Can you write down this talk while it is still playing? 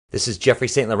This is Jeffrey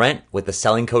St. Laurent with the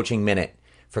Selling Coaching Minute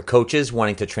for coaches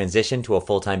wanting to transition to a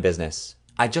full-time business.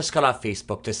 I just got off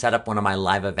Facebook to set up one of my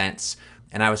live events,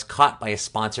 and I was caught by a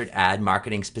sponsored ad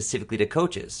marketing specifically to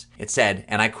coaches. It said,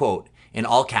 and I quote, in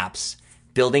all caps,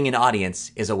 "Building an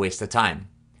audience is a waste of time."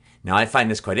 Now I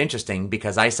find this quite interesting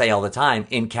because I say all the time,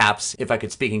 in caps, if I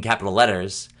could speak in capital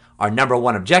letters, our number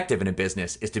one objective in a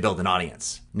business is to build an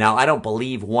audience. Now, I don't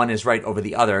believe one is right over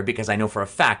the other because I know for a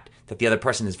fact that the other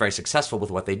person is very successful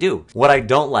with what they do. What I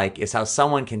don't like is how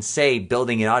someone can say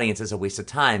building an audience is a waste of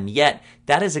time, yet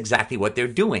that is exactly what they're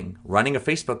doing. Running a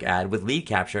Facebook ad with lead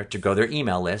capture to grow their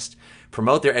email list,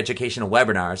 promote their educational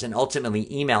webinars, and ultimately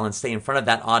email and stay in front of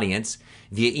that audience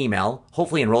via email,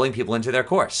 hopefully enrolling people into their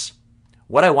course.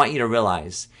 What I want you to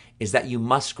realize is that you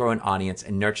must grow an audience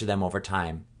and nurture them over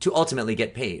time to ultimately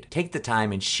get paid. Take the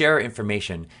time and share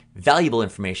information, valuable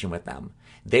information with them.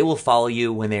 They will follow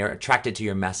you when they are attracted to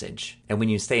your message. And when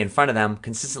you stay in front of them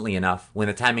consistently enough, when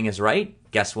the timing is right,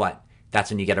 guess what? That's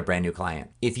when you get a brand new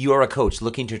client. If you are a coach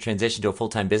looking to transition to a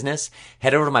full-time business,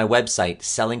 head over to my website,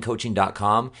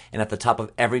 sellingcoaching.com, and at the top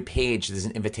of every page, there's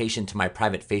an invitation to my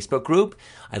private Facebook group.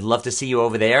 I'd love to see you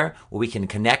over there where we can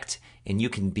connect and you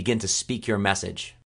can begin to speak your message.